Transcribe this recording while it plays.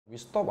We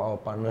stopped our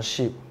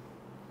partnership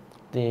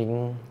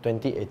in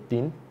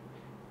 2018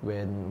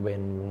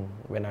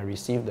 when I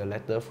received the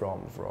letter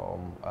from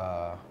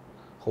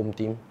home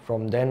team.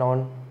 From then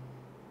on,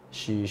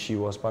 she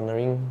was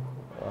partnering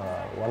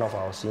one of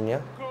our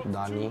senior,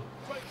 Dani,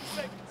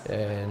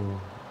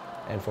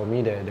 and for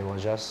me there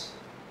was just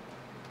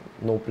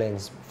no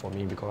plans for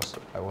me because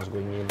I was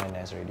going in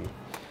NS already.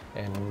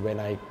 And when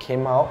I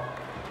came out,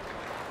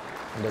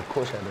 the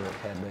coach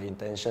had the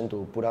intention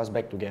to put us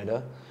back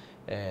together.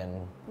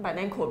 But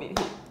then COVID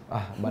hit.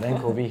 But then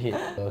COVID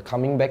hit. The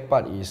coming back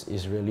part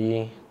is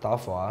really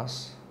tough for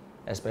us,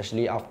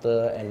 especially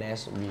after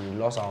NS we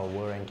lost our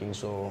world ranking,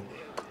 so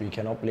we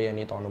cannot play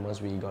any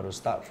tournaments. We got to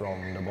start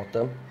from the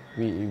bottom.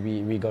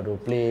 We got to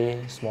play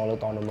smaller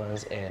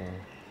tournaments and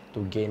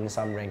to gain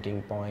some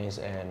ranking points,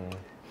 and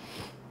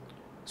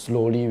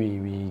slowly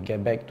we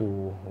get back to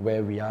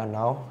where we are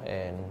now,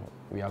 and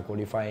we are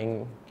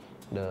qualifying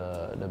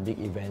the big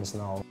events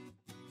now.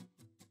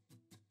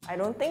 I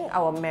don't think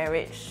our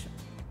marriage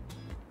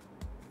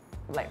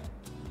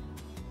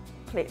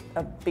played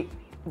a big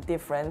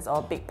difference or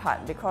a big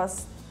part,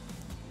 because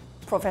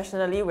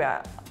professionally we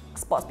are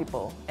sports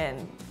people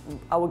and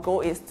our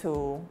goal is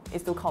to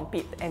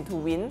compete and to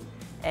win,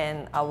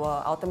 and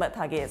our ultimate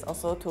target is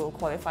also to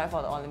qualify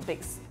for the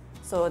Olympics,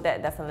 so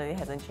that definitely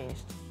hasn't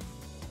changed.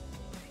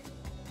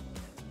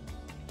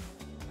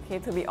 Okay,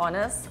 to be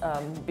honest,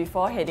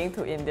 before heading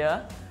to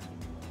India,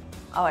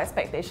 our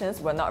expectations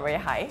were not very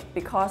high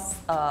because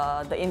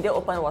the India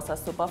Open was a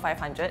Super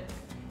 500,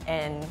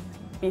 and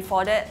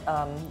before that,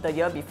 the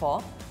year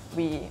before,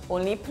 we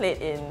only played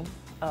in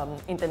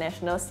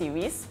international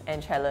series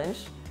and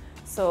challenge.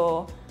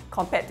 So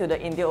compared to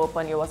the India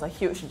Open, it was a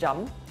huge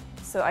jump.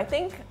 So I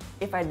think,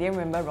 if I didn't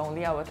remember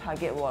wrongly, our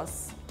target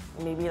was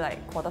maybe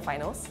like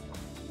quarterfinals.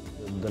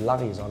 The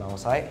luck is on our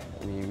side.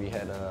 We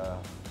had a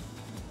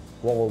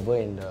walkover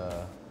in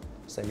the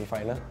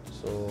semi-final,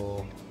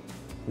 so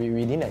we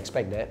didn't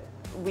expect that.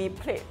 We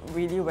played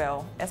really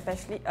well,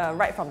 especially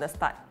right from the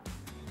start.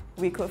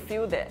 We could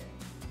feel that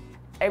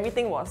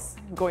everything was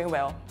going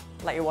well,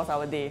 like it was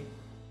our day.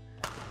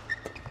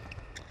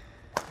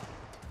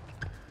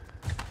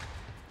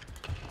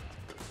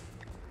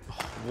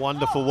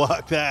 Wonderful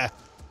work there.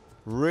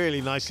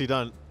 Really nicely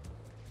done.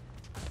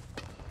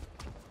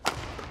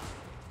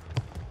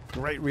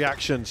 Great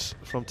reactions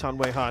from Tan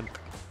Wei Han.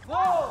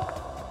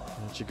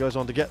 And she goes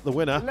on to get the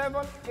winner.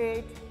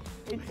 11-8.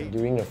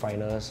 During the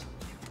finals,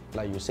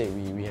 like you said,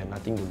 we had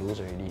nothing to lose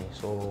already,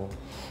 so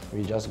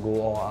we just go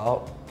all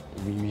out.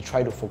 We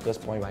try to focus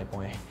point by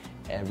point,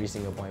 every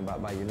single point,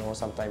 but you know,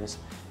 sometimes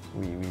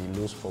we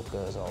lose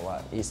focus or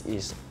what.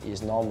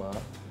 It's normal.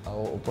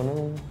 Our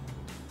opponent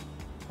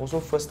also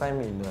first time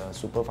in the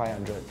Super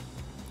 500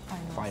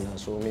 final,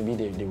 so maybe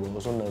they were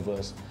also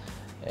nervous,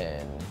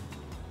 and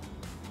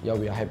yeah,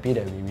 we are happy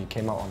that we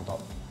came out on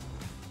top.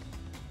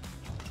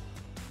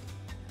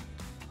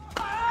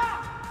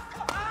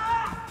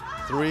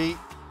 3,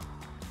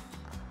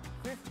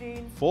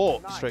 15,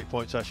 4 9. straight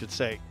points, I should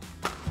say.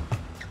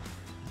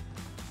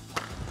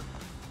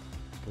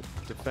 Good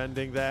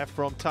defending there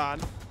from Tan.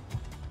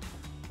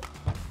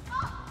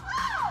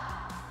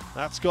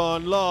 That's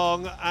gone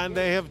long, and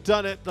they have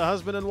done it, the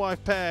husband and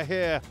wife pair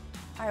here.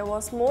 I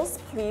was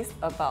most pleased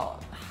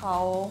about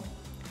how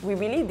we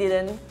really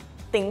didn't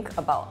think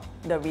about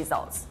the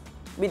results.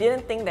 We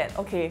didn't think that,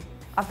 okay,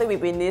 after we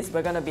win this,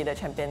 we're going to be the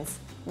champions.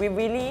 We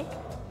really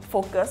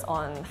focused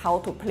on how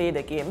to play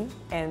the game,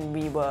 and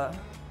we were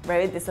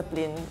very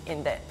disciplined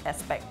in that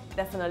aspect.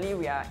 Definitely,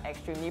 we are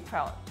extremely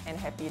proud and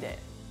happy that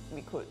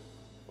we could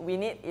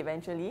win it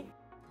eventually.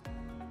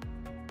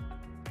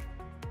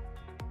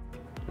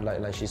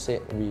 Like she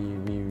said,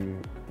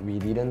 we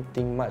didn't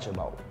think much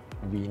about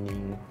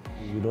winning.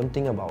 You don't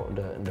think about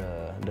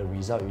the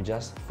result, you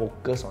just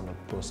focus on the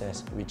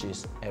process, which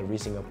is every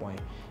single point.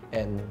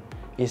 And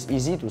it's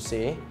easy to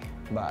say,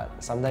 but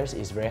sometimes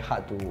it's very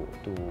hard to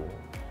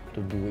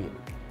do it.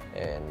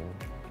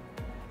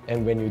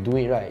 And when you do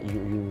it right,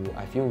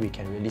 I feel we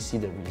can really see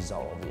the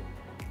result of it.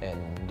 And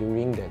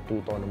during the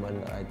 2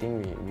 tournaments, I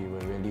think we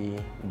were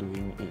really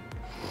doing it,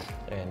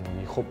 and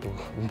we hope to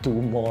do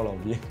more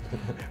of it.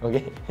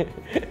 Okay.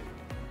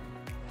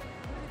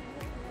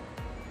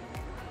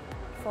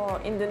 For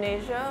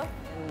Indonesia,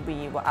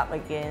 we were up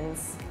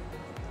against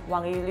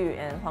Wang Yilu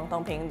and Huang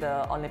Tongping,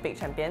 the Olympic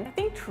champion. I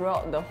think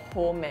throughout the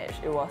whole match,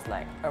 it was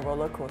like a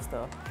roller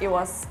coaster. It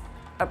was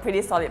a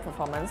pretty solid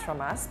performance from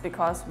us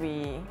because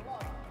we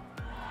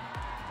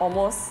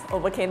almost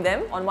overcame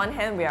them. On one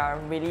hand, we are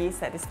really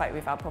satisfied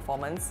with our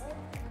performance,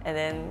 and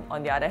then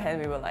on the other hand,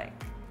 we were like,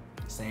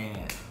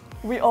 Sad.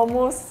 we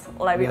almost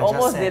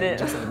did it.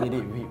 Just admit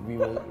it, we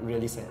were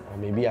really sad. Or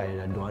maybe I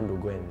don't want to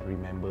go and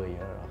remember it,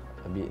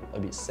 a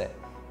bit sad.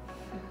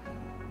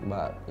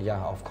 But yeah,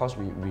 of course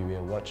we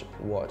will watch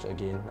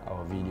again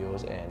our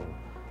videos and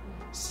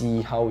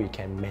see how we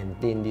can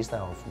maintain this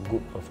type of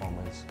good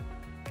performance.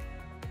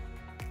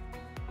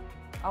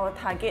 Our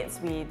targets,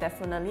 we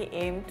definitely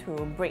aim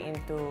to break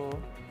into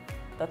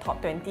the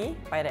top 20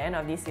 by the end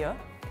of this year.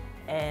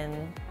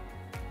 And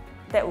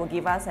that will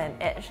give us an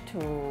edge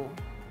to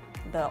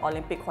the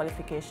Olympic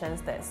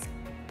qualifications that's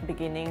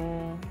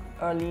beginning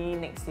early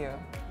next year.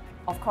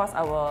 Of course,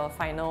 our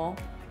final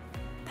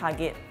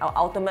target, our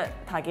ultimate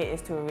target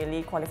is to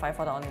really qualify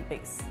for the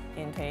Olympics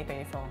in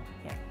 2024.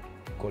 Yeah.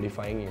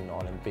 Qualifying in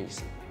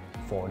Olympics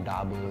for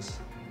doubles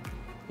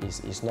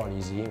is not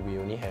easy. We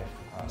only have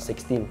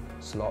 16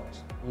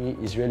 slots.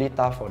 It's really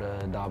tough for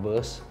the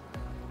doubles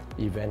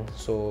event,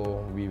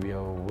 so we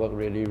will work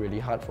really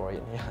hard for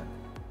it. Yeah.